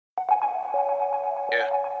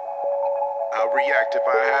I'll react if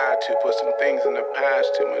I had to. Put some things in the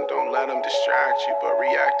past too, and don't let them distract you, but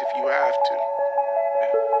react if you have to.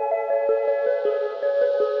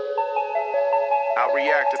 I'll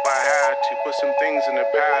react if I had to. Put some things in the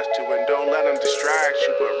past too, and don't let them distract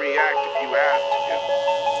you, but react if you have to.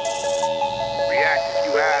 React if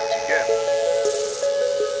you have to,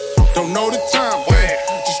 Don't know the time,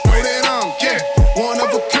 just know that I'm, one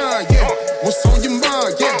of a kind, What's on your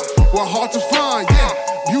mind, What hard to find,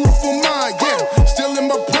 Beautiful mind, Still in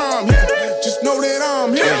my prime, Just know that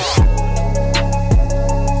I'm here.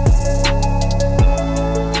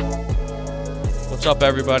 What's up,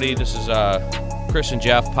 everybody? This is Chris and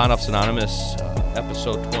Jeff, Pondoff's Anonymous,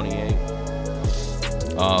 episode 28.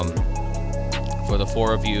 For the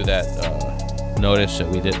four of you that noticed that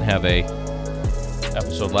we didn't have a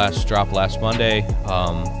episode drop last Monday,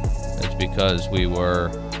 it's because we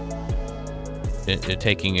were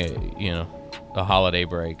taking a holiday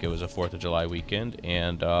break. It was a 4th of July weekend,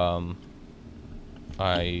 and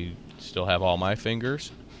I still have all my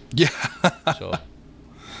fingers. Yeah. So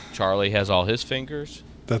Charlie has all his fingers.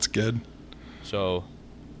 That's good. So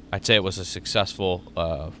I'd say it was a successful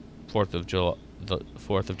 4th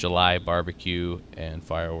of July barbecue and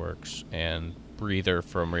fireworks and breather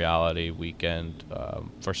from reality weekend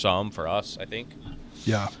for some, for us, I think.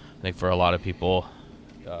 Yeah. I think for a lot of people,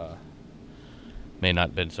 may not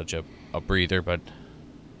have been such a breather, but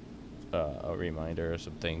a reminder of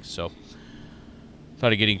some things. So,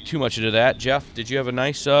 thought of getting too much into that. Jeff, did you have a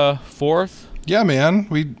nice 4th? Yeah, man.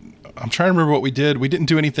 I'm trying to remember what we did. We didn't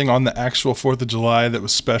do anything on the actual 4th of July that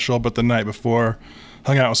was special, but the night before,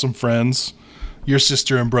 hung out with some friends. Your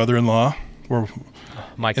sister and brother-in-law were...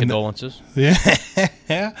 My condolences. Yeah.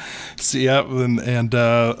 See, yeah, and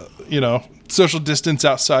social distance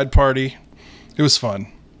outside party. It was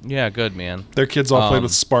fun. Yeah, good, man. Their kids all played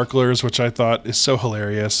with sparklers, which I thought is so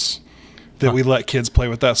hilarious that we let kids play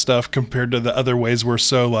with that stuff compared to the other ways we're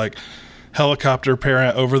so like helicopter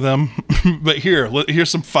parent over them. But here's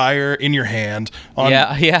some fire in your hand on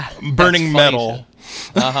burning metal.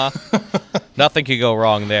 Nothing could go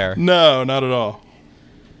wrong there. No, not at all.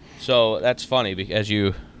 So that's funny because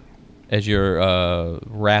as you're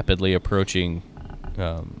rapidly approaching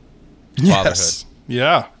fatherhood. Yes.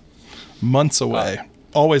 Yeah. Months away.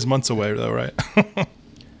 Always months away, though, right?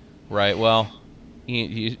 Right. Well,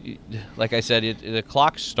 you, like I said, the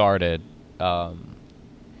clock started. You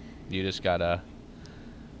just gotta,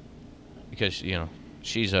 because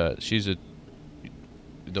she's the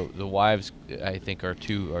wives, I think, are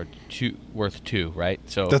worth two, right?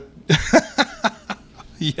 So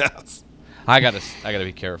yes, I gotta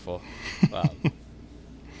be careful.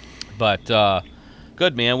 But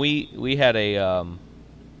good, man. We had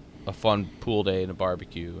a fun pool day and a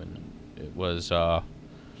barbecue, and it was for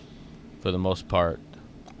the most part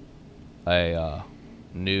a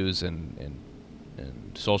news and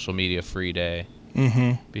social media free day.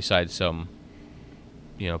 Mm-hmm. Besides some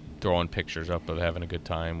throwing pictures up of having a good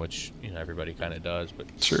time, which everybody kind of does, but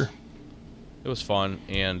sure, it was fun,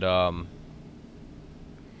 and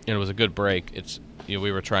it was a good break. It's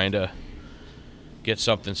we were trying to get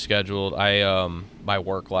something scheduled. My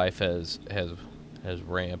work life has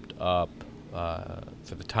ramped up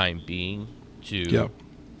for the time being to. Yep.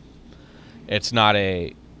 It's not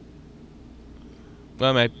a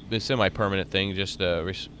semi-permanent thing. Just my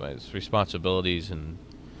responsibilities, and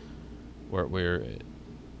we're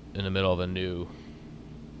in the middle of a new.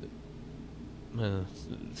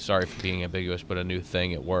 Sorry for being ambiguous, but a new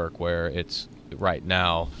thing at work where it's right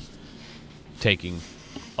now taking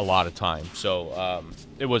a lot of time. So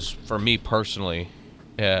it was, for me personally,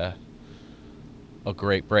 a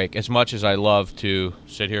great break. As much as I love to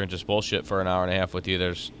sit here and just bullshit for an hour and a half with you,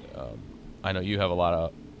 there's I know you have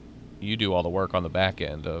you do all the work on the back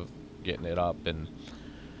end of getting it up and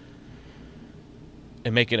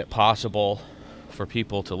making it possible for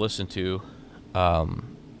people to listen to.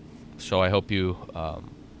 So I hope you,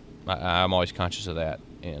 I'm always conscious of that,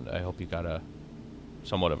 and I hope you got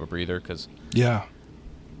somewhat of a breather, because yeah,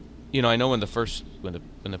 I know when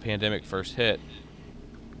the pandemic first hit,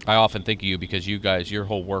 I often think of you because you guys, your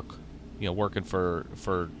whole work, working for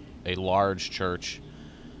a large church,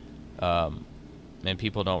 and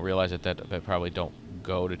people don't realize that probably don't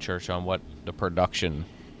go to church on what the production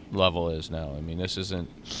level is now. I mean, this isn't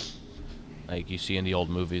like you see in the old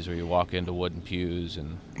movies where you walk into wooden pews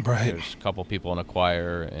and there's a couple people in a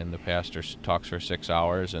choir and the pastor talks for 6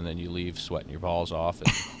 hours and then you leave sweating your balls off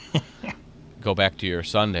and go back to your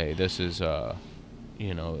Sunday. This is,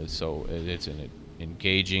 it's an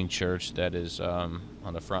engaging church that is on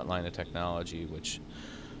the front line of technology, which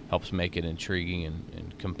helps make it intriguing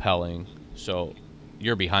and compelling. So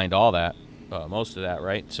you're behind all that, most of that,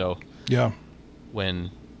 right? So Yeah.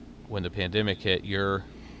 when the pandemic hit, your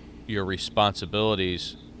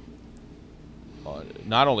responsibilities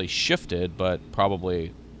not only shifted but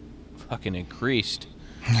probably fucking increased.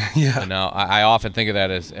 Yeah. And now I often think of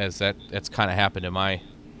that as that's kind of happened in my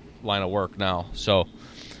line of work now. So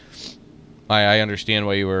I understand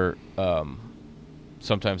why you were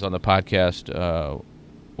sometimes on the podcast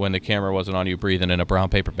when the camera wasn't on you breathing in a brown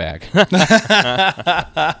paper bag.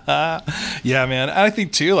 Yeah, man. I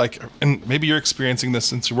think too, like, and maybe you're experiencing this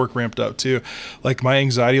since your work ramped up too. Like my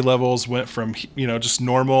anxiety levels went from, just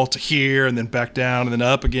normal to here and then back down and then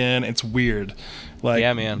up again. It's weird. Like,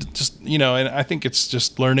 yeah, man. Just, and I think it's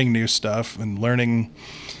just learning new stuff and learning,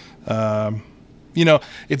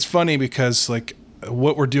 it's funny because like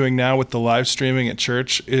what we're doing now with the live streaming at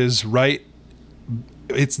church is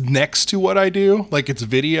it's next to what I do. Like it's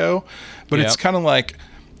video, but Yep. it's kind of like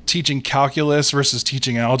teaching calculus versus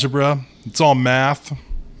teaching algebra. It's all math,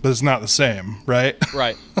 but it's not the same, right?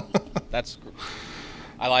 Right.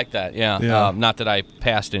 I like that. Yeah. Yeah. Not that I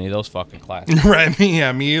passed any of those fucking classes. Right.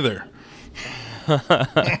 Me either.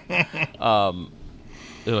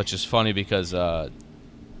 Which is funny because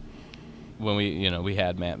when we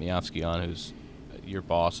had Matt Miofsky on, who's your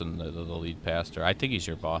boss and the lead pastor. I think he's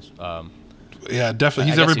your boss. Yeah,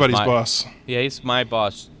 definitely. He's I guess everybody's my boss. Yeah, he's my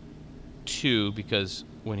boss too, because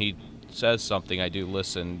when he says something, I do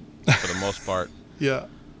listen for the most part. Yeah.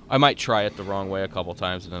 I might try it the wrong way a couple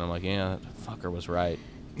times, and then I'm like, yeah, that fucker was right.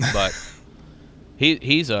 But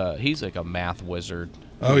he's like a math wizard.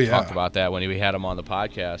 Oh, We yeah. talked about that when we had him on the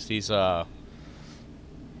podcast. He's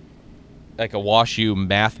like a Wash U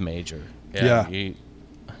math major. Yeah.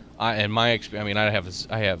 In my experience,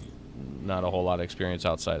 I have not a whole lot of experience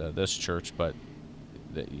outside of this church, but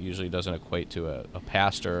that usually doesn't equate to a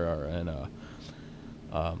pastor or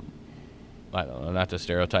I don't know, not to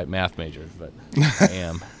stereotype math majors, but I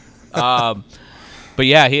am. But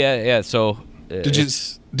yeah. So Did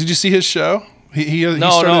you see his show? He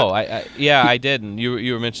No, started, I didn't.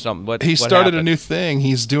 You were mentioning something. He what started happened? a new thing.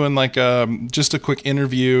 He's doing like just a quick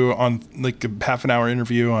interview on like a half an hour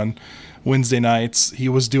interview on Wednesday nights. He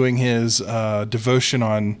was doing his devotion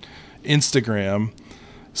on Instagram.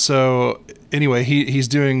 So anyway, he's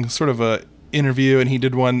doing sort of a interview, and he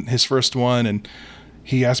did his first one, and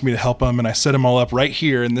he asked me to help him, and I set him all up right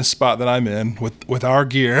here in this spot that I'm in with our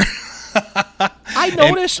gear. I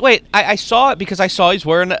noticed. I saw it because I saw he's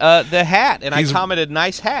wearing the hat, and I commented,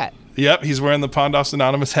 "Nice hat." Yep, he's wearing the Pondoff's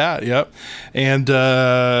Anonymous hat. Yep, and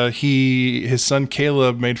his son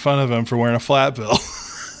Caleb made fun of him for wearing a flat bill.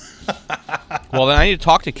 Well, then I need to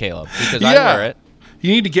talk to Caleb because I wear it.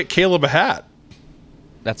 You need to get Caleb a hat.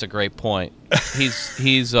 That's a great point.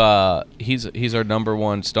 He's our number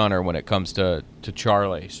one stunner when it comes to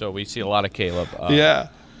Charlie. So we see a lot of Caleb. Yeah,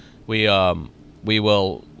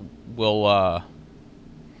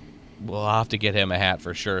 We'll have to get him a hat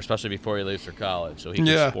for sure, especially before he leaves for college, so he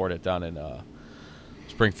can sport it down in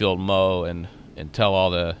Springfield Mo and tell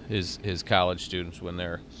all his college students when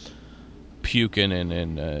they're puking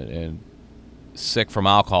and sick from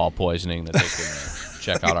alcohol poisoning that they can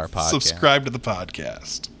check out our podcast. Subscribe to the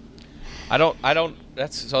podcast. I don't.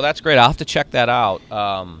 That's great. I'll have to check that out.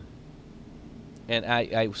 And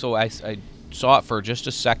I saw it for just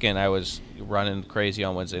a second. I was running crazy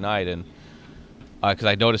on Wednesday night, and because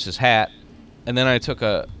I noticed his hat, and then I took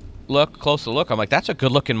a closer look. I'm like, that's a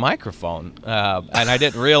good-looking microphone, and I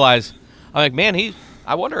didn't realize. I'm like, man,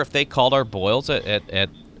 I wonder if they called our boils at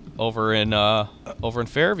over in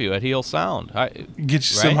Fairview at Heal Sound. Get you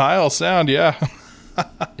some Heil sound, yeah.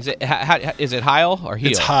 Is it Heil or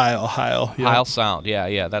Heal? It's Heil. Yeah. Heil Sound.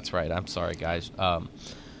 Yeah, that's right. I'm sorry, guys.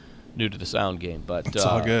 New to the sound game, but it's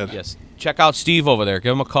all good. Yes, check out Steve over there.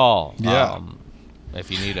 Give him a call. Yeah. If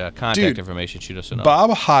you need contact information, shoot us a note.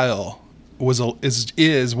 Bob Heil is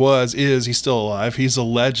he's still alive. He's a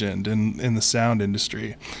legend in the sound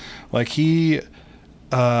industry. Like you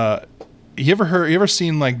ever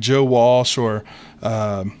seen like Joe Walsh or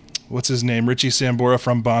what's his name, Richie Sambora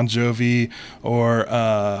from Bon Jovi, or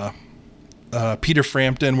Peter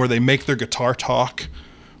Frampton, where they make their guitar talk?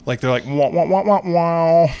 Like they're like wah wah wah wah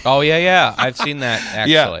wah. Oh yeah, I've seen that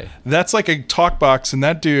actually. Yeah, that's like a talk box, and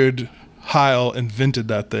that dude Heil invented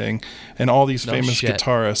that thing, and all these famous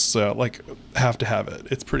guitarists have to have it.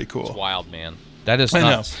 It's pretty cool. It's wild, man. That is nuts. I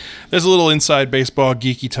know. There's a little inside baseball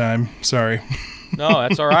geeky time. Sorry. No,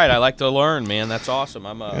 that's all right. I like to learn, man. That's awesome.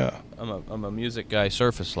 I'm a music guy,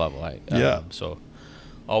 surface level. So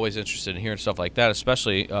always interested in hearing stuff like that,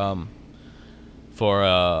 especially for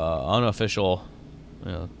unofficial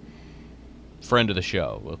friend of the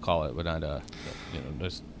show. We'll call it. We're not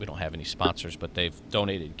we don't have any sponsors, but they've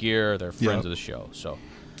donated gear. They're friends of the show. So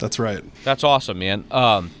that's right. That's awesome, man.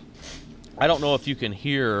 I don't know if you can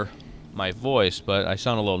hear my voice, but I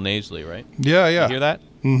sound a little nasally, right? Yeah. You hear that?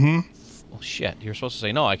 Mm-hmm. Well, shit. You're supposed to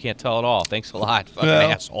say, no, I can't tell at all. Thanks a lot, fucking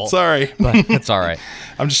asshole. Sorry. But it's all right.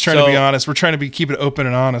 I'm just trying to be honest. We're trying to keep it open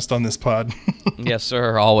and honest on this pod. Yes,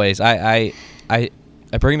 sir. Always. I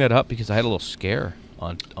bring that up because I had a little scare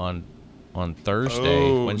on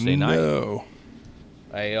Thursday, Wednesday night. No.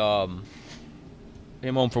 I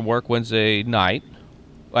came home from work Wednesday night.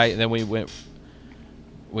 Then we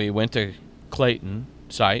went to Clayton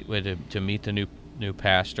site to meet the new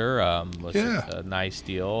pastor. Was a nice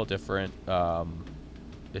deal. Different.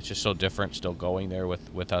 It's just so different. Still going there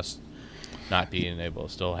with us not being able to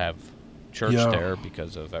still have church there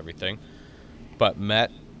because of everything. But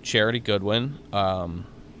met Charity Goodwin,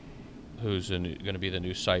 who's going to be the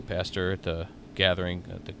new site pastor at the gathering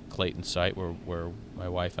at the Clayton site where my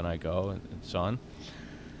wife and I go and son.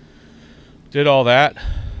 Did all that.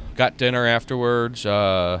 Got dinner afterwards.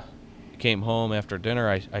 Came home after dinner.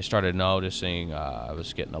 I started noticing I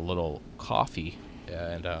was getting a little coffee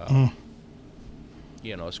and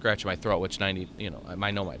scratching my throat, which I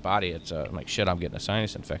might know my body. It's I'm like, shit, I'm getting a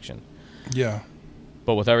sinus infection. Yeah.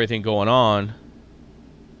 But with everything going on,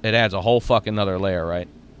 it adds a whole fucking other layer, right?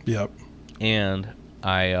 Yep. And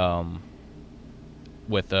I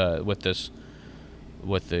with the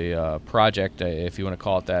project, if you want to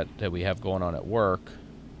call it that we have going on at work,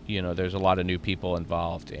 there's a lot of new people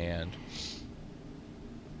involved, and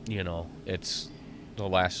it's the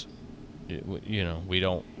last. We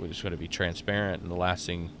just want to be transparent, and the last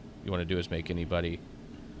thing you want to do is make anybody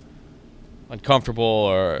uncomfortable,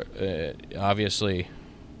 or obviously,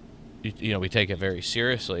 we take it very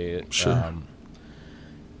seriously. Sure.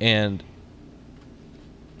 And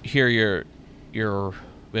here you're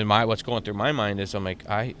in what's going through my mind is I'm like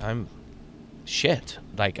I'm shit.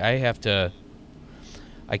 Like I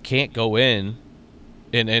can't go in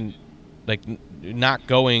and like not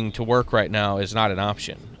going to work right now is not an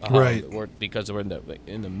option. Right. Because we're in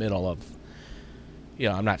the middle of,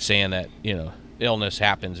 I'm not saying that, illness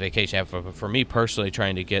happens, vacation happens. For me personally,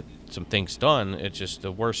 trying to get some things done, it's just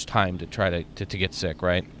the worst time to try to get sick,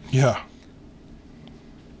 right? Yeah.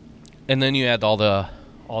 And then you add all the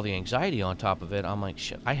anxiety on top of it. I'm like,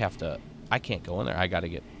 shit, I can't go in there. I gotta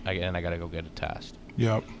go get a test.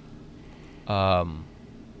 Yep.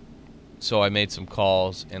 So I made some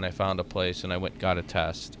calls, and I found a place, and I went and got a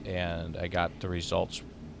test, and I got the results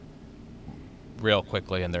real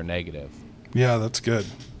quickly, and they're negative. Yeah, that's good.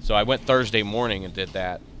 So I went Thursday morning and did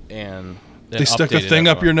that, and they stuck a thing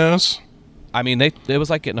up your nose? I mean, it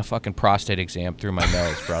was like getting a fucking prostate exam through my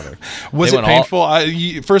nose, brother. Was it painful?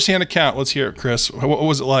 First-hand account. Let's hear it, Chris. What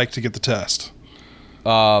was it like to get the test?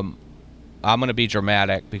 I'm going to be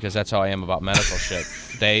dramatic because that's how I am about medical shit.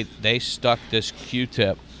 They stuck this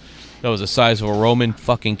Q-tip that was the size of a Roman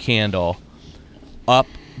fucking candle up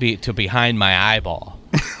to behind my eyeball.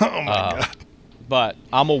 Oh, my God. But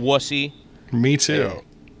I'm a wussy. Me too.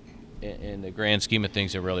 In the grand scheme of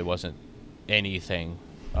things, it really wasn't anything.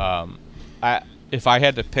 If I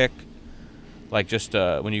had to pick, like just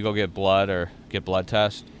when you go get blood or get blood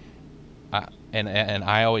test, and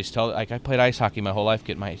I always tell, like I played ice hockey my whole life,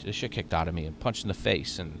 get my shit kicked out of me and punched in the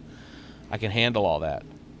face, and I can handle all that,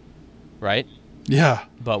 right? Yeah.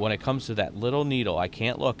 But when it comes to that little needle, I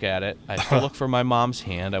can't look at it. I still look for my mom's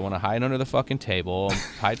hand. I want to hide under the fucking table,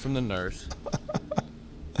 hide from the nurse.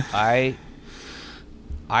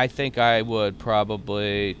 I think I would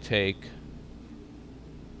probably take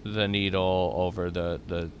the needle over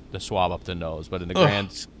the swab up the nose, but in the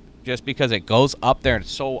grand, just because it goes up there and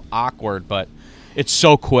it's so awkward, but it's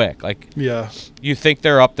so quick. Like, yeah, you think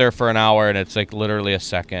they're up there for an hour, and it's like literally a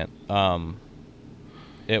second.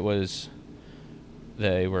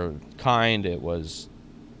 They were kind. It was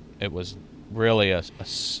really a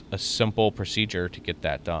simple procedure to get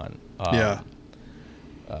that done.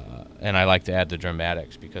 And I like to add the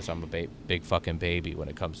dramatics because I'm a big fucking baby when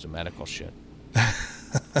it comes to medical shit.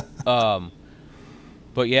 But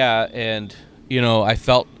yeah, and I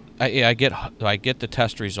felt I get the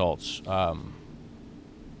test results. I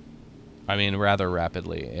mean, rather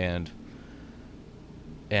rapidly, and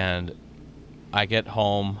I get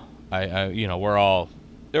home. I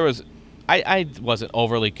wasn't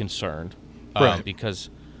overly concerned, right, because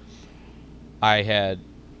I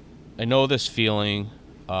know this feeling.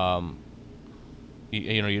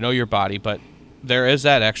 You know your body, but there is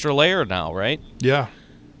that extra layer now, right? Yeah.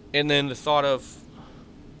 And then the thought of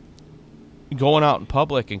going out in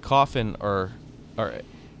public and coughing or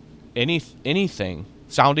anything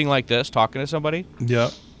sounding like this, talking to somebody.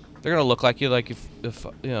 Yeah. They're gonna look like you, like if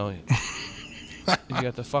you know, if you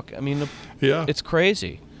got the fuck. I mean, Yeah. it's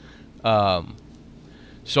crazy.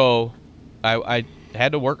 So I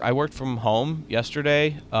had to work. I worked from home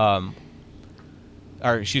yesterday,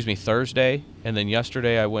 Thursday, and then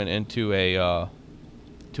yesterday I went into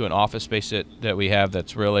to an office space that we have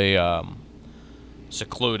that's really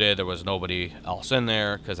secluded. There was nobody else in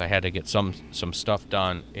there because I had to get some stuff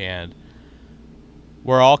done, and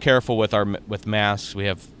we're all careful with masks. We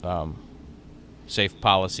have safe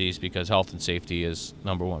policies because health and safety is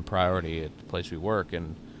number one priority at the place we work,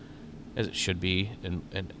 and as it should be,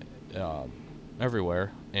 and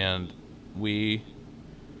everywhere. And we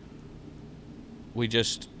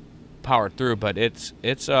just powered through, but it's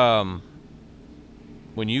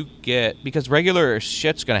when you get, because regular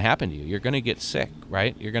shit's gonna happen to you. You're gonna get sick,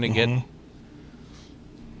 right? You're gonna get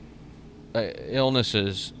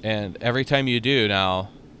illnesses, and every time you do now,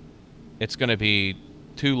 it's gonna be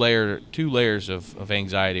two layers of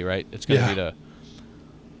anxiety, right? It's gonna be the,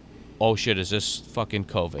 oh shit, is this fucking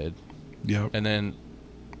COVID? Yep. And then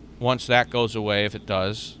once that goes away, if it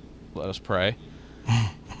does, let us pray,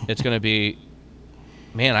 it's gonna be,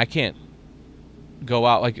 man, I can't go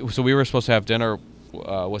out. Like, so we were supposed to have dinner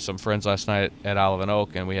with some friends last night at Olive and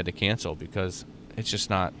Oak, and we had to cancel because it's just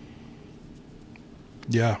not.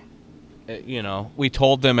 Yeah. You know, we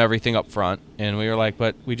told them everything up front, and we were like,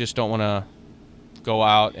 but we just don't want to go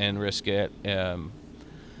out and risk it,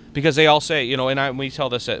 because they all say, you know, and we say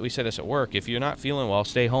this at work: if you're not feeling well,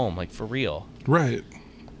 stay home, like, for real. Right.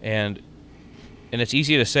 And it's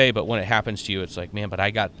easy to say, but when it happens to you, it's like, man, but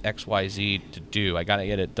I got XYZ to do. I got to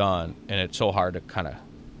get it done, and it's so hard to kind of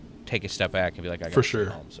take a step back and be like, I got to stay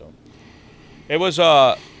home. So it was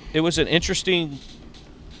an interesting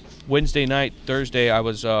Wednesday night. Thursday I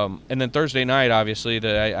was and then Thursday night, obviously,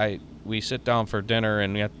 we sit down for dinner,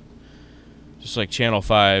 and we have just like Channel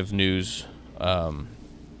 5 news,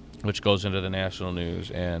 which goes into the national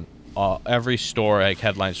news, and every story, like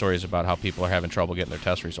headline stories about how people are having trouble getting their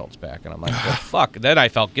test results back, and I'm like, well, fuck. Then I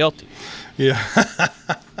felt guilty. Yeah.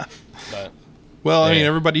 But, well, I mean,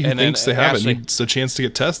 everybody who thinks they have Ashley, it needs a chance to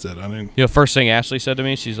get tested. I mean, you know, first thing Ashley said to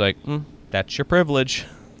me, she's like, "That's your privilege."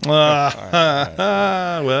 Well,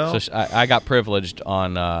 so I got privileged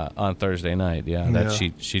on Thursday night. Yeah,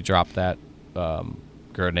 that she dropped that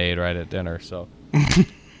grenade right at dinner. So,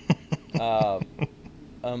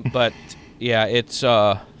 but yeah,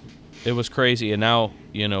 it was crazy, and now,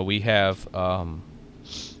 you know, we have some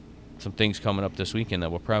things coming up this weekend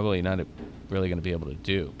that we're probably not really going to be able to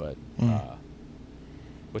do, but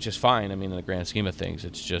which is fine. I mean, in the grand scheme of things,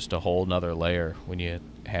 it's just a whole nother layer. When you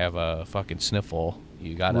have a fucking sniffle,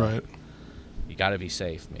 you gotta be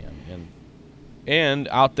safe, man. And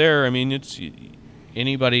out there, I mean, it's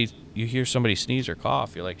anybody, you hear somebody sneeze or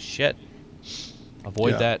cough, you're like, shit,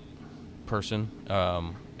 avoid that person,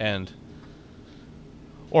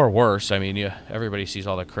 or worse. I mean, everybody sees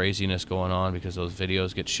all the craziness going on because those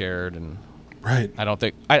videos get shared, and I don't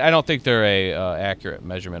think they're a accurate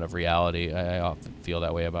measurement of reality. I often feel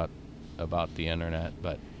that way about the internet,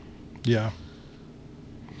 but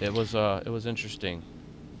it was interesting.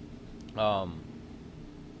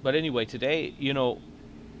 But anyway, today, you know,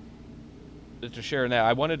 to share that,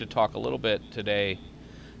 I wanted to talk a little bit today,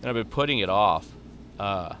 and I've been putting it off,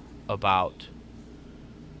 about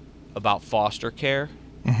foster care.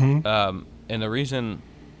 And the reason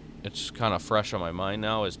it's kind of fresh on my mind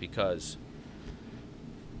now is because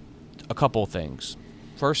a couple things.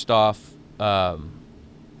 First off,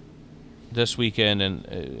 this weekend,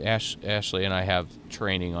 and Ashley and I have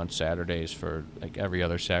training on Saturdays for like every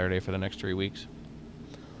other Saturday for the next 3 weeks.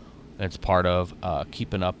 And it's part of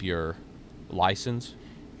keeping up your license.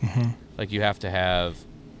 Like, you have to have,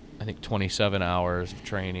 I think, 27 hours of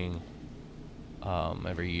training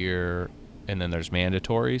every year, and then there's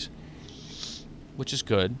mandatories, which is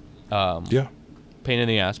good. Pain in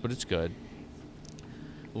the ass, but it's good.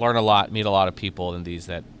 Learn a lot, meet a lot of people in these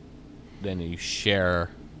that then you share.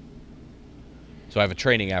 So I have a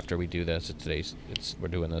training after we do this. We're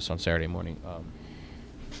doing this on Saturday morning.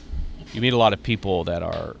 You meet a lot of people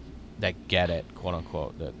that get it, quote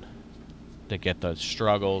unquote, that get the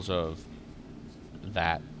struggles of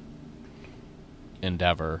that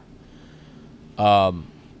endeavor.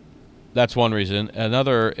 That's one reason.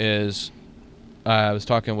 Another is, I was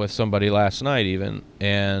talking with somebody last night even,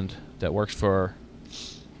 and that works for,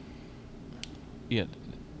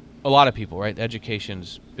 a lot of people, right?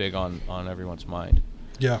 Education's big on everyone's mind.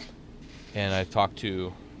 Yeah. And I talked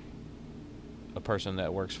to a person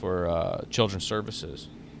that works for Children's Services,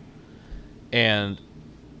 and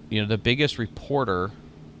the biggest reporter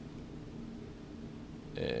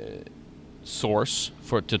source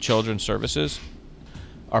to children's services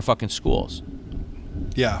are fucking schools.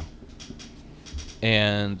 Yeah.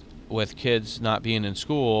 And with kids not being in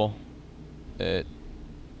school, the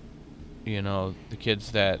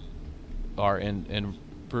kids that are in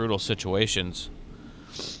brutal situations,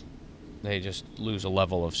 they just lose a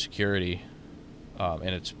level of security,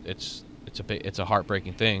 and it's a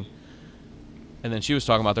heartbreaking thing. And then they're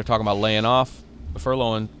talking about laying off,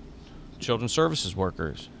 furloughing children's services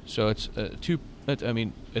workers. So it's at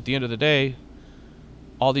the end of the day,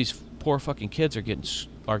 all these poor fucking kids are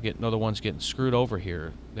the ones getting screwed over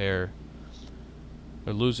here. They're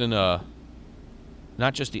losing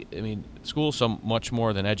not just school's so much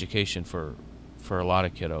more than education for a lot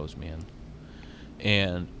of kiddos, man.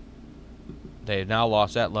 And they've now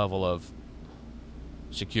lost that level of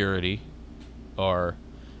security,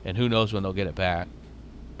 and who knows when they'll get it back,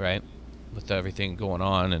 right? With everything going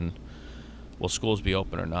on, and will schools be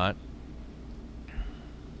open or not?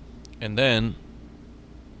 And then,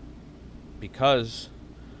 because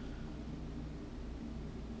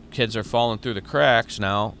kids are falling through the cracks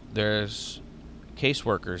now, there's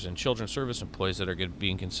caseworkers and children's service employees that are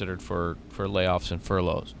being considered for layoffs and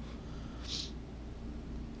furloughs.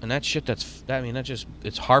 And that shit,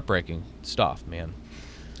 it's heartbreaking stuff, man.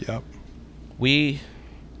 Yep. We,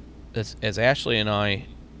 as Ashley and I,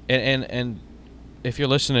 and if you're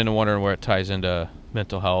listening and wondering where it ties into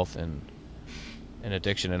mental health and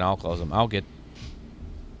addiction and alcoholism, I'll get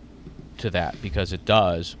to that, because it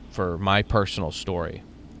does for my personal story.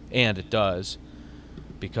 And it does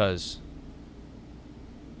because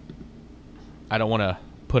I don't want to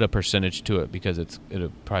put a percentage to it, because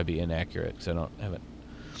it'll probably be inaccurate, because I haven't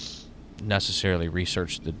necessarily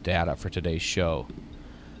researched the data for today's show.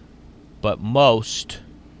 But most,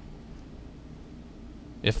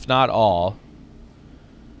 if not all,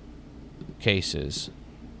 cases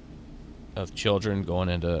of children going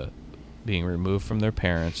into being removed from their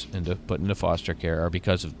parents and put into foster care are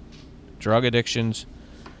because of drug addictions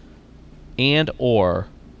and or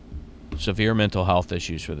severe mental health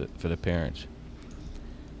issues for the parents.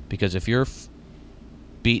 Because if you're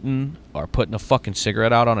beating or putting a fucking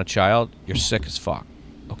cigarette out on a child, you're sick as fuck,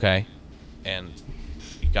 okay? And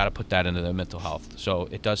you got to put that into the mental health. So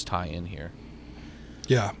it does tie in here.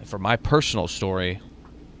 Yeah. And for my personal story,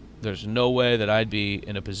 there's no way that I'd be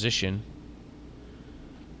in a position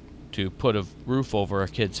to put a roof over a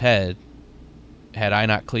kid's head had I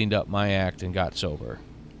not cleaned up my act and got sober.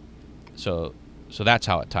 So that's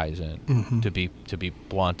how it ties in, mm-hmm. to be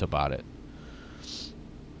blunt about it.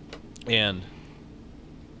 And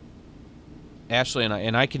Ashley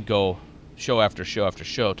and I could go show after show after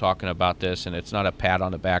show talking about this, and it's not a pat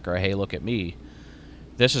on the back or a, hey, look at me.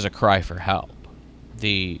 This is a cry for help.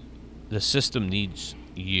 The system needs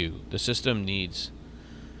you. The system needs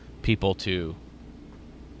people to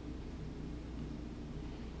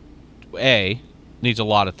needs a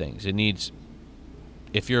lot of things. It needs,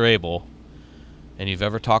 if you're able, and you've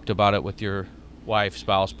ever talked about it with your wife,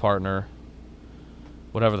 spouse, partner,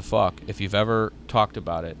 whatever the fuck, if you've ever talked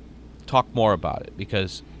about it, talk more about it,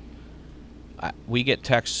 because we get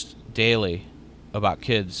texts daily about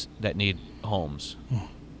kids that need homes.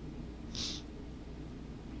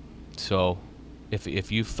 So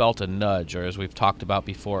if you felt a nudge, or as we've talked about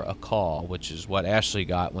before, a call, which is what Ashley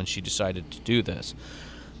got when she decided to do this.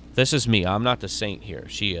 This is me. I'm not the saint here.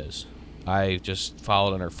 She is. I just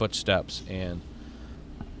followed in her footsteps, and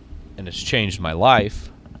it's changed my life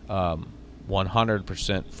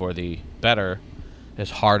 100% for the better, as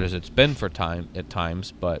hard as it's been at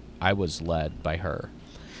times, but I was led by her,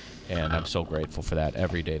 and I'm so grateful for that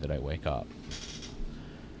every day that I wake up.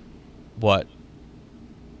 What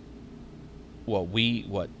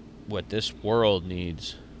this world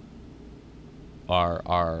needs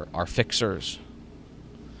are fixers,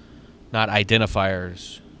 not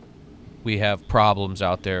identifiers. We have problems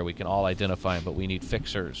out there. We can all identify them, but we need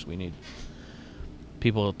fixers. We need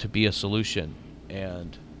people to be a solution.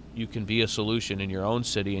 And you can be a solution in your own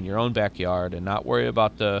city, in your own backyard, and not worry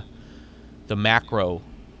about the macro,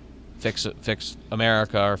 fix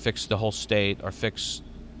America, or fix the whole state, or fix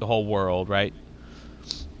the whole world, right?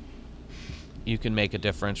 You can make a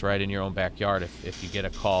difference right in your own backyard if you get a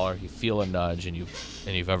call, or you feel a nudge, and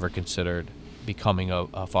you've ever considered becoming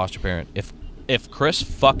a foster parent. If Chris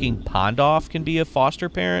fucking Pondoff can be a foster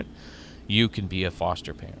parent, you can be a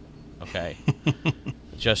foster parent. Okay?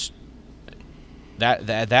 Just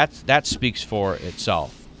that speaks for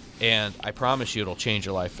itself. And I promise you it'll change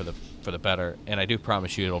your life for the better, and I do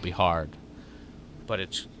promise you it'll be hard. But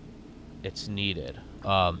it's needed.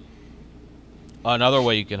 Another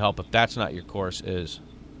way you can help if that's not your course is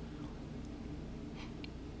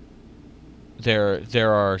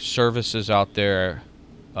there are services out there,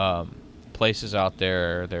 places out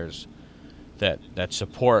there. There's that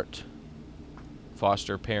support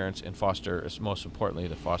foster parents and most importantly,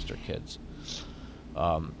 the foster kids.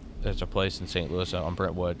 There's a place in St. Louis on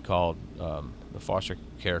Brentwood called the Foster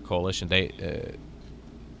Care Coalition.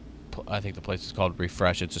 I think the place is called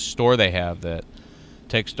Refresh. It's a store they have that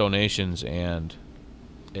takes donations, and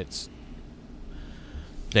they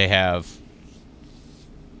have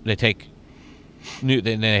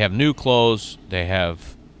new clothes. They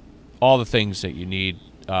have all the things that you need.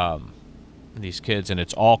 These kids, and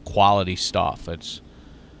it's all quality stuff. It's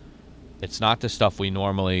not the stuff we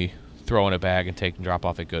normally throw in a bag and take and drop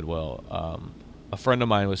off at Goodwill. A friend of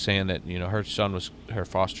mine was saying that her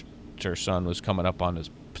foster son was coming up on his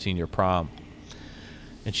senior prom,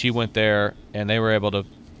 and she went there, and they were able to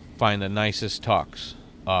find the nicest tux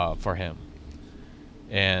for him,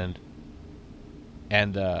 and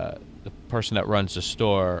the person that runs the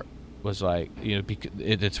store was like,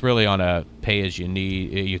 it's really on a pay as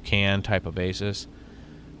you can type of basis,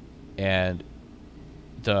 and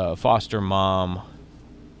the foster mom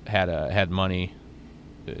had money.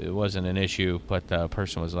 It wasn't an issue, but the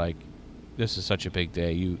person was like, this is such a big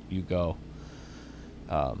day, you go.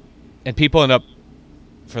 And people end up,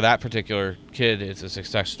 for that particular kid, it's a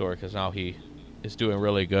success story because now he is doing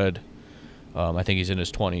really good. I think he's in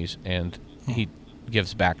his 20s, and he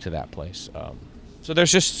gives back to that place. So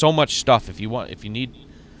there's just so much stuff if you need,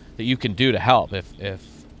 that you can do to help.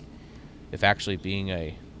 If actually being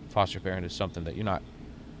a foster parent is something that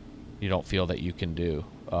you don't feel that you can do.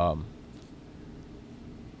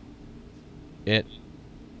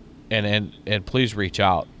 And please reach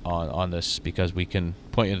out on this, because we can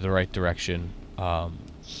point you in the right direction.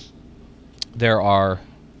 There are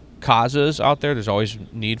CASAs out there. There's always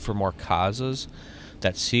need for more CASAs.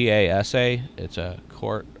 That's CASA. It's a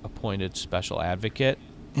court-appointed special advocate.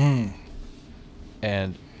 And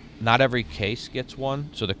not every case gets one.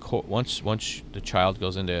 So the court, once the child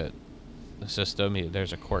goes into the system,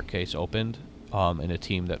 there's a court case opened, and a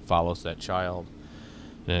team that follows that child.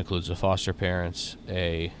 It includes the foster parents,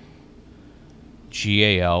 a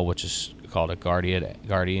GAL, which is called a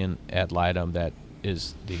guardian ad litem, that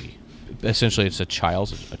is essentially it's a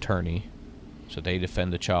child's attorney, so they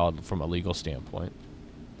defend the child from a legal standpoint.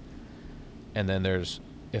 And then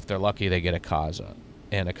if they're lucky, they get a CASA.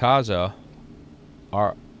 And a CASA,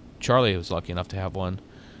 Charlie was lucky enough to have one,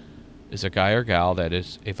 is a guy or gal that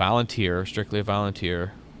is a volunteer, strictly a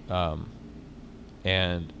volunteer,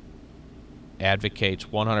 and advocates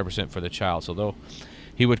 100% for the child. So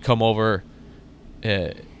he would come over,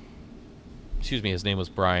 his name was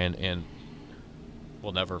Brian, and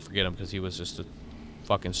we'll never forget him because he was just a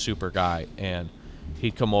fucking super guy. And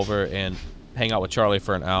he'd come over and hang out with Charlie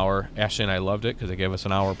for an hour. Ashley and I loved it because they gave us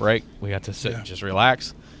an hour break. We got to sit and just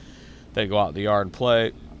relax. They go out in the yard and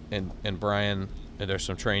play, and Brian, there's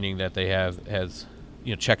some training that they has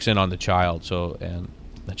checks in on the child, and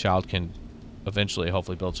the child can eventually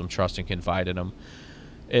hopefully build some trust and confide in them.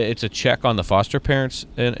 It's a check on the foster parents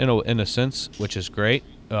in a sense, which is great,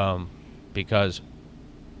 because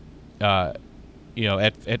at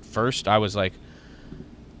first I was like,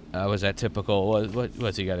 I was that typical,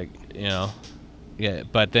 what's he got to, yeah,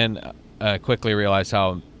 but then I quickly realized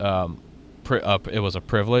how it was a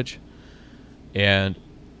privilege, and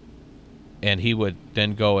he would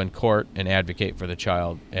then go in court and advocate for the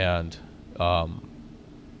child and on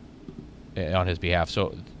his behalf.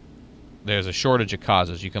 So there's a shortage of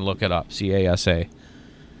CASAs. You can look it up, CASA.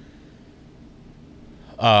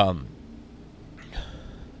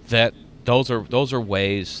 That those are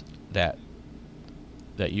ways that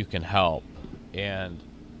you can help, and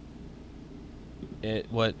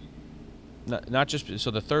not just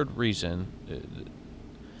so. The third reason,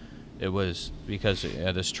 it was because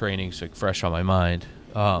this training's like fresh on my mind.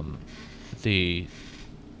 The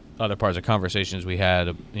other parts of conversations we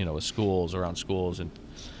had, with schools, around schools, and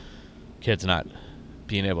kids not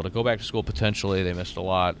being able to go back to school potentially. They missed a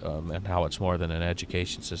lot, and how it's more than an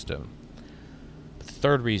education system. But the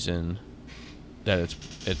third reason that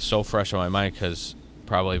it's so fresh on my mind,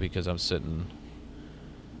 probably because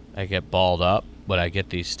I get balled up, but I get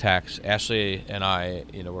these texts. Ashley and I,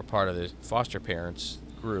 we're part of the foster parents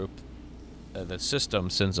group. The system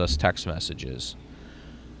sends us text messages.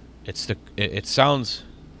 It sounds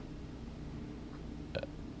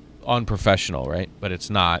unprofessional, right? But it's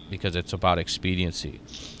not, because it's about expediency.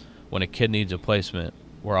 When a kid needs a placement,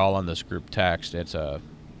 we're all on this group text. It's a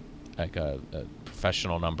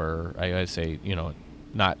professional number. I say,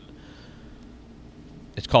 not.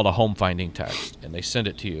 It's called a home finding text, and they send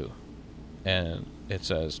it to you, and it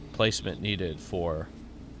says placement needed for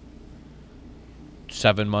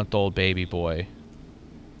 7-month-old baby boy,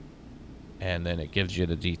 and then it gives you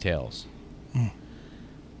the details.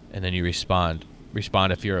 And then you respond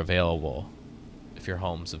if you're available, if your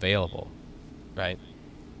home's available, right?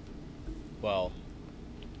 Well,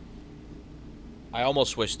 I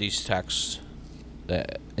almost wish these texts,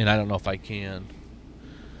 and I don't know if I can,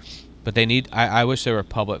 but they need, I wish they were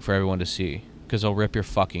public for everyone to see, because they'll rip your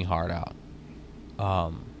fucking heart out.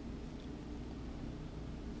 I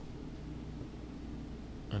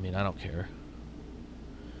mean, I don't care.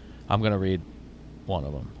 I'm going to read one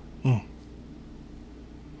of them.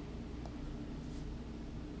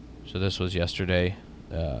 So this was yesterday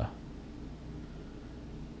at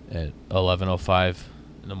 11:05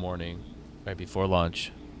 in the morning, right before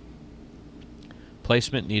lunch.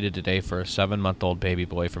 Placement needed today for a 7-month-old baby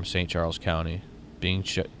boy from St. Charles County,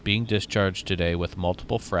 being discharged today with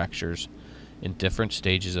multiple fractures in different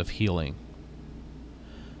stages of healing.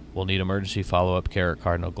 We'll need emergency follow-up care at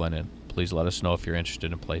Cardinal Glennon. Please let us know if you're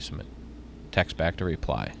interested in placement. Text back to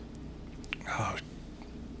reply. Oh.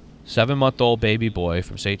 7-month-old baby boy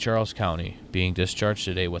from St. Charles County being discharged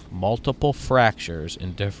today with multiple fractures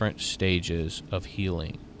in different stages of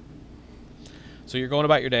healing. So you're going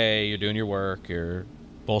about your day, you're doing your work, you're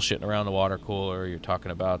bullshitting around the water cooler, you're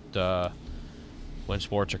talking about when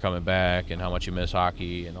sports are coming back and how much you miss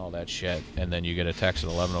hockey and all that shit, and then you get a text at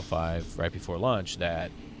 11:05 right before lunch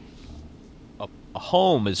that a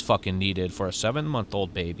home is fucking needed for a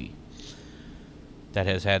 7-month-old baby that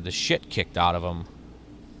has had the shit kicked out of him,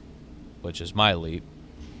 which is my leap,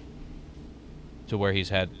 to where he's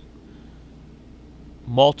had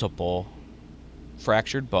multiple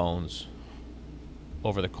fractured bones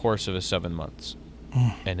over the course of his 7 months.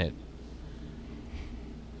 And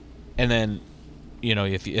then, you know,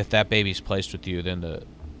 if that baby's placed with you, then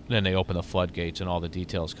they open the floodgates and all the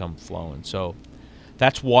details come flowing. So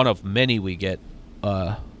that's one of many we get.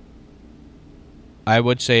 I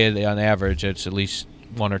would say on average it's at least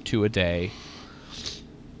 1 or 2 a day,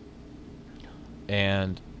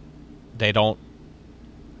 and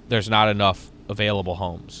there's not enough available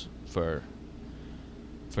homes for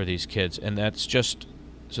these kids. And that's just,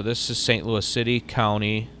 so this is St. Louis City,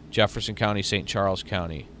 County, Jefferson County, St. Charles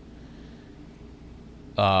County,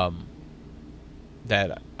 that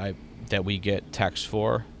we get texts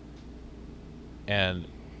for. And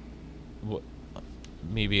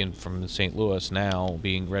me being from St. Louis now,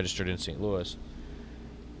 being registered in St. Louis,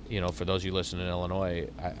 you know, for those of you listening in Illinois,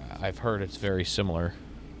 I've heard it's very similar,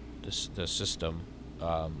 the system.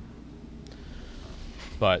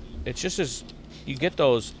 But it's just as you get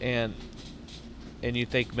those, and you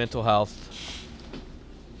think mental health,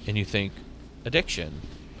 and you think addiction.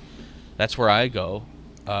 That's where I go.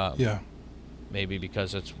 Yeah. Maybe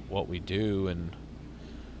because it's what we do, and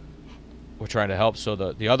we're trying to help. So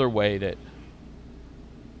the other way that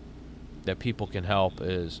people can help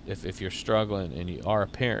is if you're struggling and you are a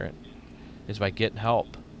parent, is by getting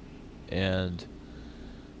help, and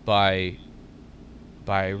by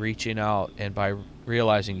reaching out, and by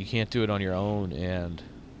realizing you can't do it on your own. And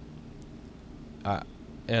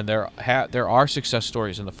there are success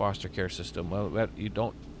stories in the foster care system. Well, you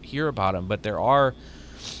don't hear about them, but there are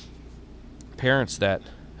parents that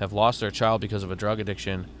have lost their child because of a drug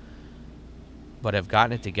addiction, but have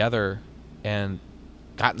gotten it together and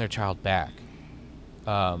gotten their child back.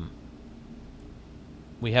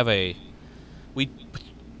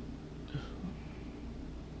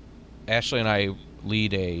 Ashley and I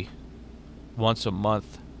lead a once a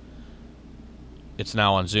month, it's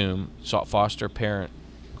now on Zoom, foster parent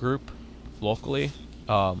group locally,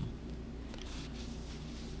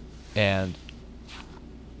 and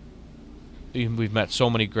we've met so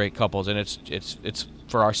many great couples, and it's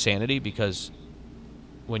for our sanity, because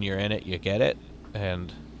when you're in it, you get it,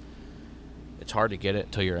 and it's hard to get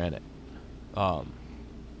it till you're in it.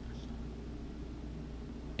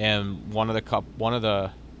 And one of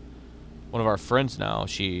our friends now,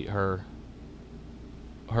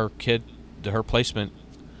 her kid, her placement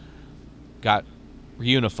got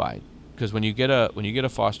reunified, because when you get a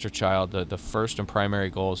foster child, the first and primary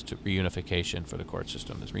goal is to reunification for the court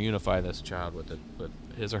system. Is reunify this child with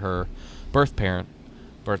his or her birth parent.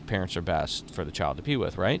 Birth parents are best for the child to be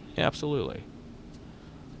with, right? Absolutely.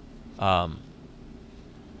 So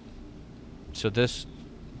this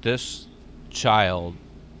child's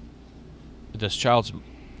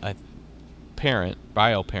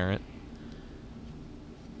bio parent,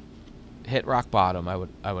 hit rock bottom. I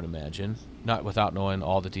would imagine, not without knowing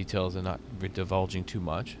all the details and not divulging too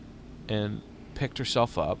much, and picked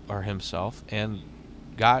herself up, or himself, and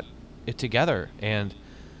got it together, and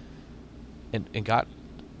got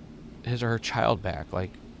his or her child back. Like,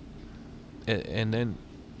 and then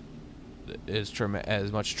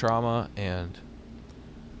as much trauma and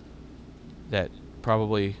that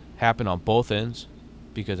probably happened on both ends,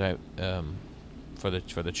 because I for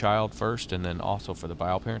the child first, and then also for the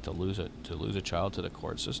bio parent to lose a child to the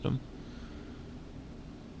court system.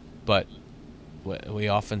 But we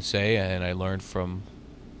often say, and I learned from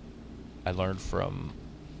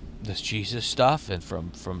this Jesus stuff and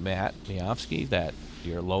from Matt Miofsky, that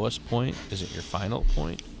your lowest point isn't your final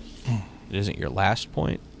point. It isn't your last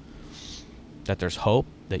point. That there's hope,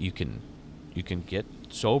 that you can get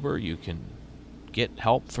sober, you can get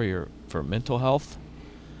help for mental health.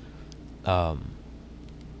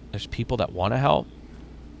 There's people that want to help,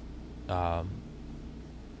 and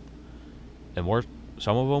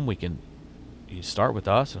some of them you start with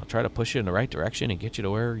us, and I'll try to push you in the right direction and get you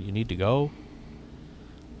to where you need to go.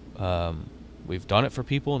 We've done it for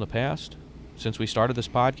people in the past since we started this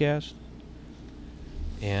podcast,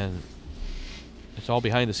 and it's all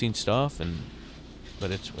behind the scenes stuff,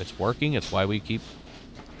 but it's working. It's why we keep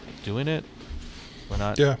doing it. We're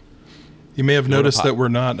not. Yeah, you may have noticed that we're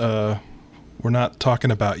not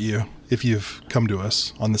talking about you if you've come to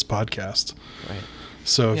us on this podcast. Right.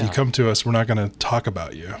 So if you come to us, we're not going to talk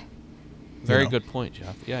about you. Very good point,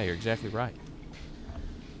 Jeff. Yeah, you're exactly right.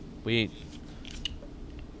 I mean,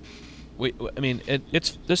 a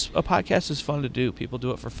podcast is fun to do. People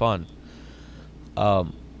do it for fun.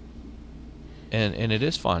 And it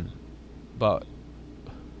is fun. But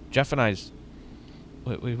Jeff and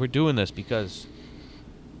we're doing this because,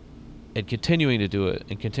 and continuing to do it,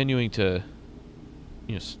 and continuing to,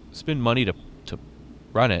 spend money to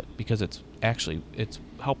run it, because it's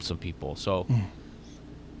helped some people. So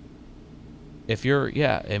if you're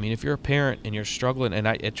a parent and you're struggling,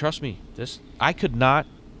 and trust me, I could not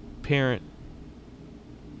parent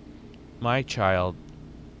my child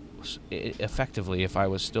effectively if I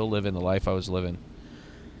was still living the life I was living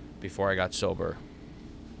before I got sober.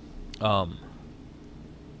 And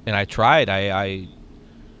I tried. I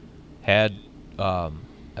had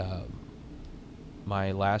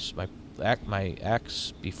my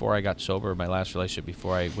ex before I got sober, my last relationship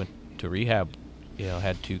before I went to rehab,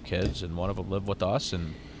 had 2 kids, and one of them lived with us,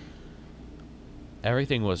 and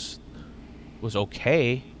everything was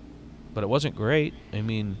okay, but it wasn't great. I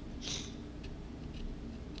mean,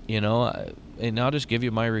 and I'll just give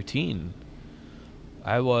you my routine.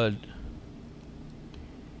 I would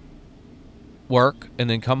work and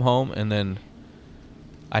then come home, and then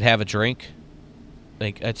I'd have a drink.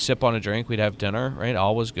 Like, I'd sip on a drink. We'd have dinner, right?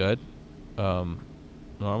 All was good.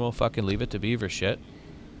 Normal fucking Leave It to Beaver shit.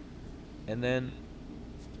 And then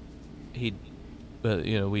we'd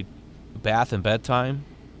bath and bedtime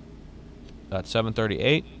at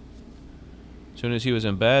 7:38. As soon as he was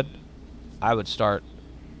in bed, I would start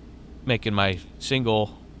making my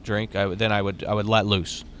single drink. I would let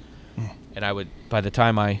loose. And by the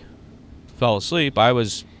time I fell asleep, I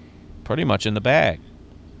was pretty much in the bag.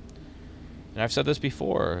 And I've said this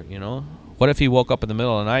before, what if he woke up in the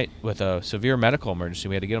middle of the night with a severe medical emergency?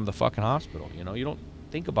 We had to get him to the fucking hospital. You don't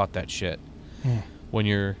think about that shit when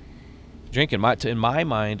you're drinking. In my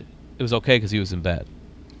mind, it was okay because he was in bed.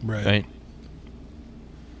 Right?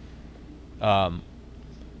 Or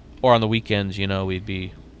on the weekends, we'd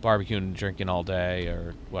be barbecuing and drinking all day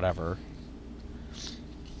or whatever.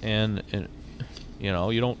 And you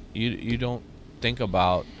don't think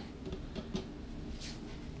about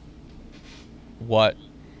what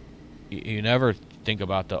you never think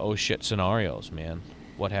about the oh shit scenarios, man.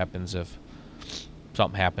 What happens if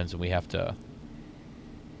something happens and we have to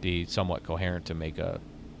be somewhat coherent to make a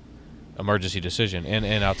emergency decision?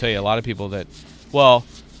 And I'll tell you, a lot of people that, well,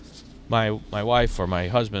 my wife or my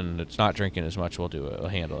husband that's not drinking as much will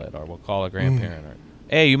handle it, or we'll call a grandparent, or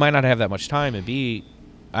A, you might not have that much time, and B,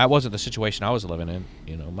 that wasn't the situation I was living in.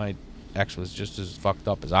 My ex was just as fucked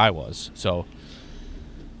up as I was. So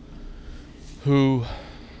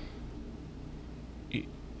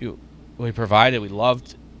we provided, we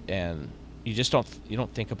loved, and you just don't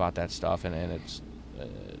think about that stuff, and it's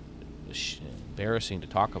embarrassing to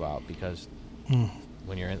talk about, because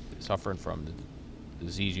when you're suffering from the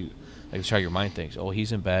disease, that's how your mind thinks. Oh,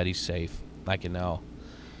 he's in bed, he's safe. I can now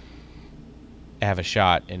have a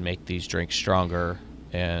shot and make these drinks stronger,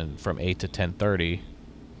 and from 8 to 10:30,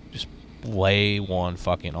 just lay one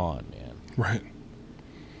fucking on, man. Right.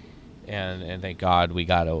 And thank God you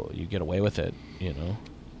get away with it,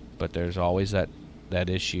 But there's always that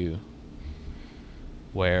issue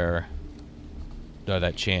where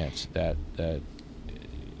that chance that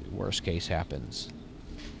worst case happens,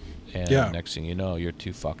 and next thing you know, you're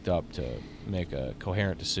too fucked up to make a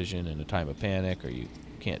coherent decision in a time of panic, or you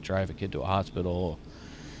can't drive a kid to a hospital,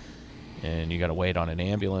 and you got to wait on an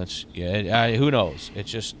ambulance. Yeah, who knows?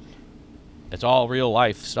 It's all real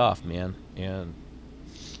life stuff, man, and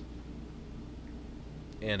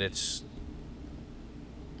it's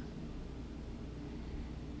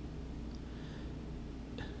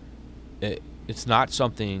it's not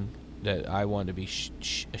something that I want to be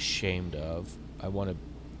ashamed of. I want to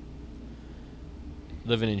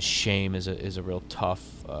living in shame is a real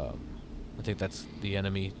tough. I think that's the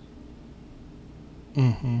enemy.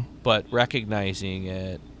 Mm-hmm. But recognizing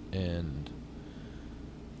it and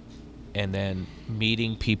then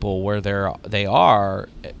meeting people where they are,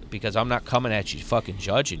 because I'm not coming at you fucking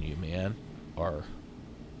judging you, man, or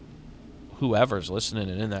whoever's listening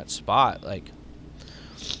and in that spot. Like,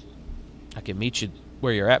 I can meet you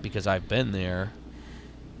where you're at because I've been there.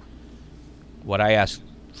 What I ask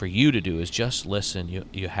for you to do is just listen.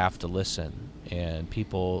 You have to listen, and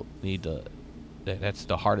people need to. That's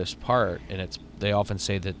the hardest part, and they often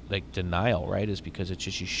say that, like, denial, right, is because it's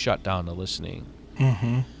just you shut down the listening.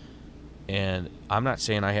 Mm-hmm. And I'm not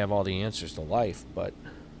saying I have all the answers to life, but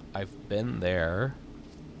I've been there,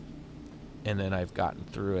 and then I've gotten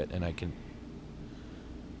through it, and I can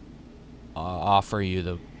offer you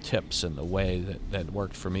the tips and the way that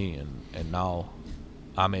worked for me, and now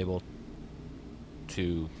I'm able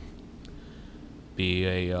to be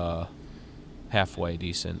a halfway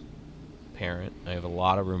decent parent. I have a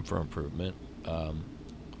lot of room for improvement,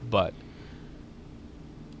 but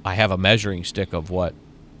I have a measuring stick of what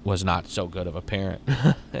was not so good of a parent,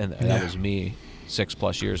 and that was me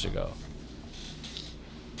 6+ years ago.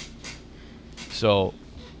 So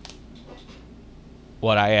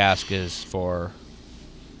what I ask is for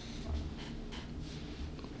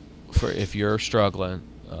if you're struggling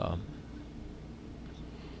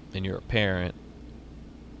and you're a parent,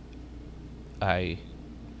 I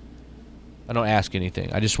don't ask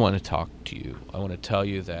anything. I just want to talk to you. I want to tell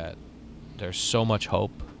you that there's so much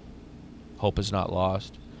hope. Hope is not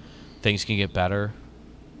lost. Things can get better.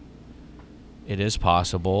 It is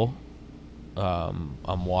possible.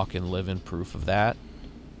 I'm walking, living proof of that.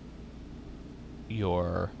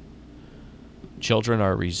 Your children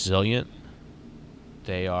are resilient.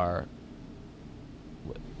 They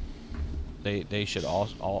should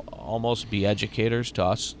almost be educators to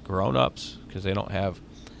us grown-ups, because they don't have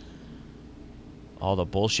all the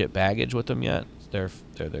bullshit baggage with them yet. They're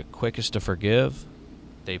the quickest to forgive.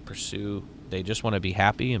 They just want to be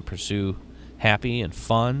happy and pursue happy and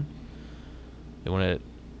fun.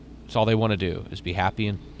 It's all they want to do is be happy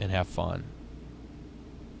and have fun.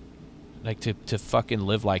 Like to fucking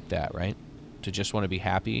live like that, right? To just want to be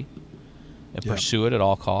happy and pursue it at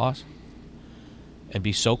all costs, and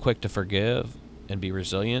be so quick to forgive and be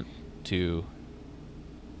resilient to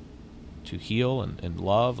heal and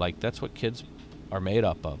love. Like, that's what kids are made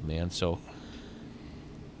up of, man. So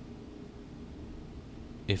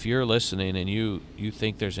if you're listening and you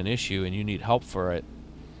think there's an issue and you need help for it,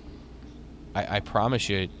 I promise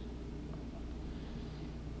you,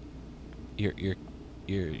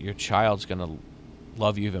 your child's gonna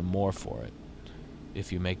love you even more for it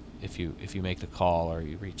if you make the call, or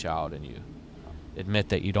you reach out and you admit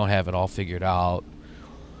that you don't have it all figured out,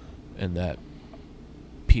 and that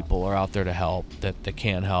people are out there to help, that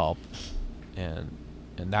can help, and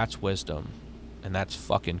that's wisdom, and that's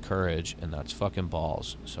fucking courage, and that's fucking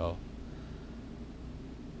balls. So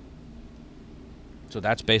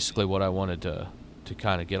that's basically what I wanted to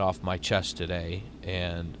kind of get off my chest today,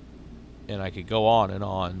 and I could go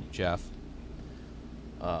on, Jeff,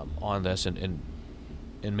 on this, and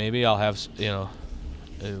maybe I'll have,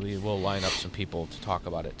 we will line up some people to talk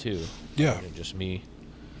about it too. Yeah. Just me.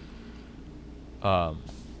 I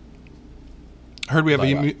heard we have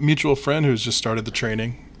a mutual friend who's just started the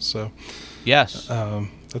training, so yes,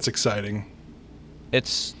 that's exciting.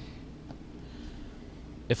 It's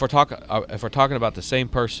if we're talking about the same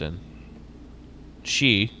person,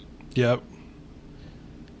 she Yep.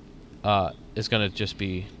 is going to just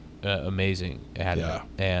be amazing at it,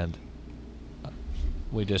 and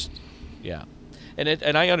we just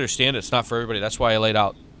and I understand it's not for everybody. That's why I laid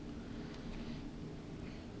out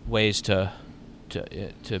ways to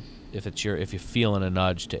if you're feeling a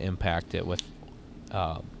nudge to impact it with,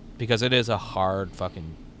 because it is a hard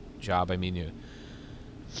fucking job. I mean,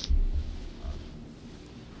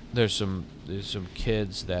 there's some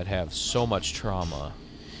kids that have so much trauma,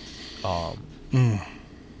 and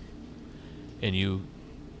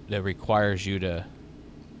that requires you to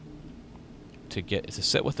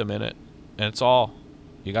sit with them in it, and it's all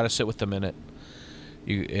you got to sit with them in it.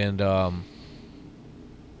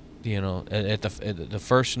 At the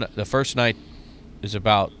first night is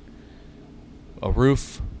about a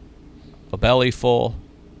roof, a belly full,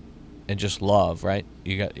 and just love, right?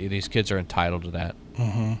 These kids are entitled to that.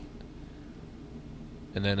 Mm-hmm.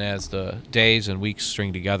 And then as the days and weeks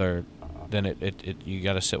string together, then it you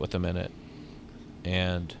got to sit with them in it.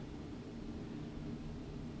 And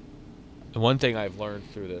the one thing I've learned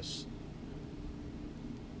through this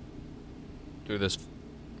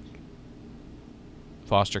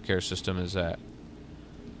foster care system is that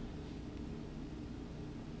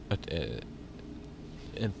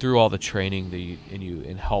and through all the training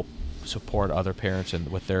and help support other parents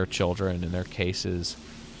and with their children and their cases,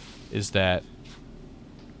 is that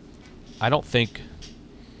I don't think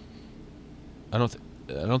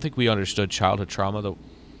we understood childhood trauma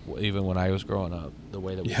even when I was growing up the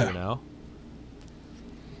way that we do now.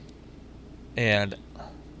 And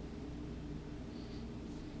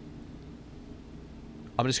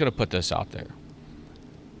I'm just going to put this out there.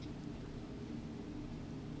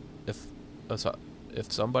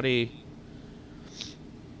 If somebody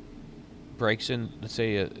breaks in, let's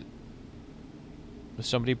say if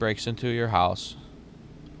somebody breaks into your house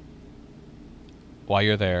while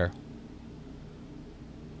you're there,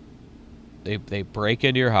 they break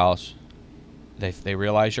into your house, they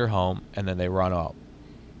realize you're home, and then they run out.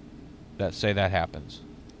 Say that happens.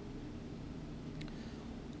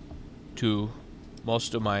 To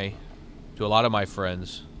a lot of my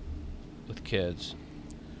friends with kids,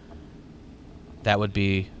 that would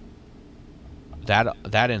be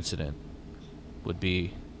that incident would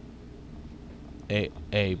be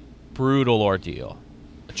a brutal ordeal,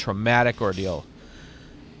 a traumatic ordeal.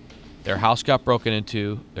 Their house got broken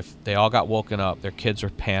into. If they all got woken up, their kids were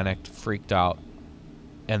panicked, freaked out,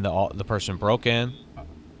 and the person broke in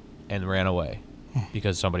and ran away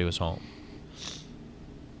because somebody was home.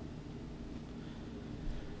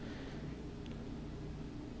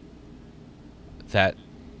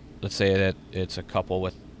 Let's say that it's a couple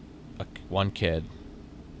with one kid's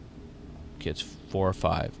 4 or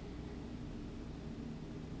 5.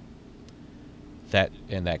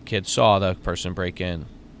 That kid saw the person break in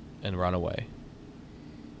and run away.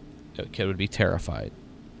 The kid would be terrified,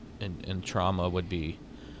 and trauma would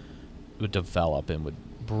develop and would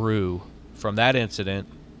brew from that incident,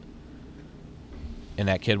 and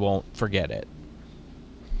that kid won't forget it.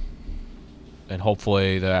 And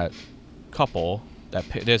hopefully that couple,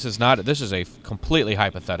 this is a completely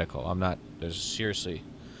hypothetical. But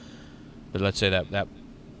let's say that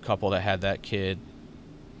couple that had that kid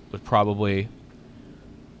would probably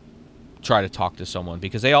try to talk to someone,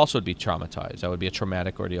 because they also would be traumatized. That would be a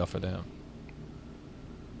traumatic ordeal for them.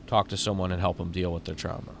 Talk to someone and help them deal with their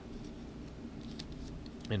trauma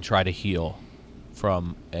and try to heal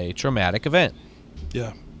from a traumatic event.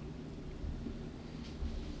 Yeah.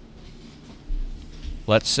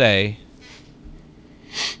 Let's say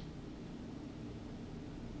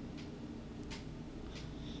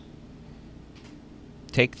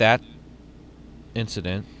take that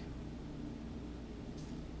incident,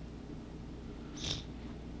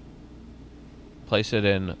 place it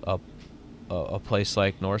in a place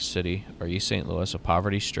like North City or East St. Louis, a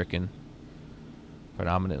poverty-stricken,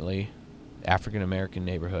 predominantly African-American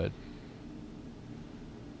neighborhood,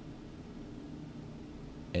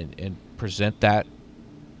 and present that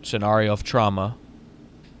scenario of trauma.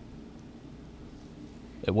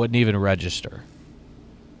 It wouldn't even register.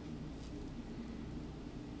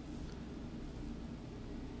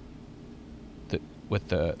 With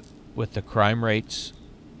the crime rates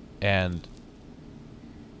and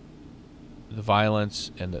the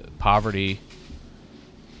violence and the poverty,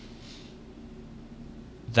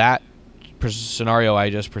 that scenario I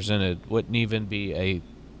just presented wouldn't even be a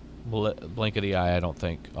blink of the eye, I don't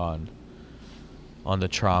think, on the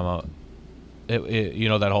trauma. You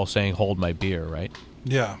know that whole saying, hold my beer, right?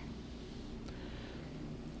 Yeah.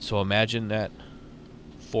 So imagine that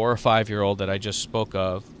 4 or 5-year-old that I just spoke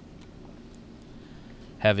of,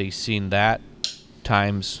 having seen that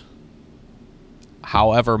times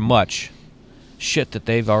however much shit that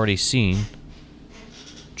they've already seen,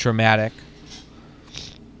 traumatic,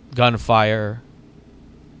 gunfire,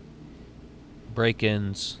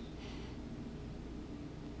 break-ins,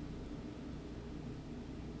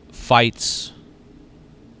 fights,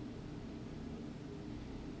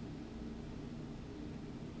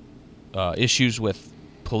 issues with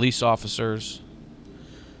police officers,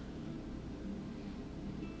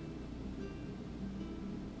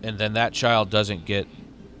 and then that child doesn't get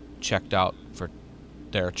checked out for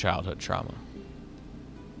their childhood trauma.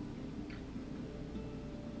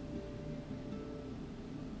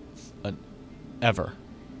 Ever.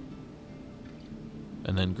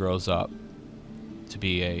 And then grows up to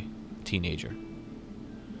be a teenager.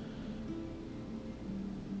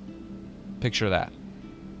 Picture that.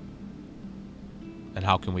 and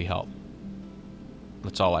how can we help?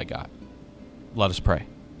 That's all I got. Let us pray.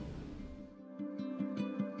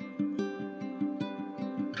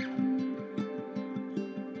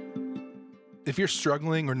 If you're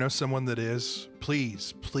struggling or know someone that is,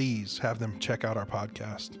 please have them check out our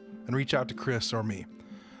podcast and reach out to Chris or me.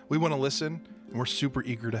 We want to listen, and we're super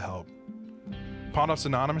eager to help. Pondoff's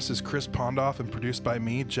Anonymous is Chris Pondoff and produced by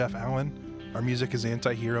me, Jeff Allen. Our music is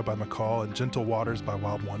Anti-Hero by McCall and Gentle Waters by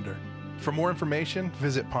Wild Wonder. For more information,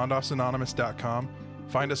 visit pondoffsanonymous.com.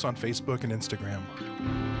 Find us on Facebook and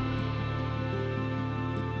Instagram.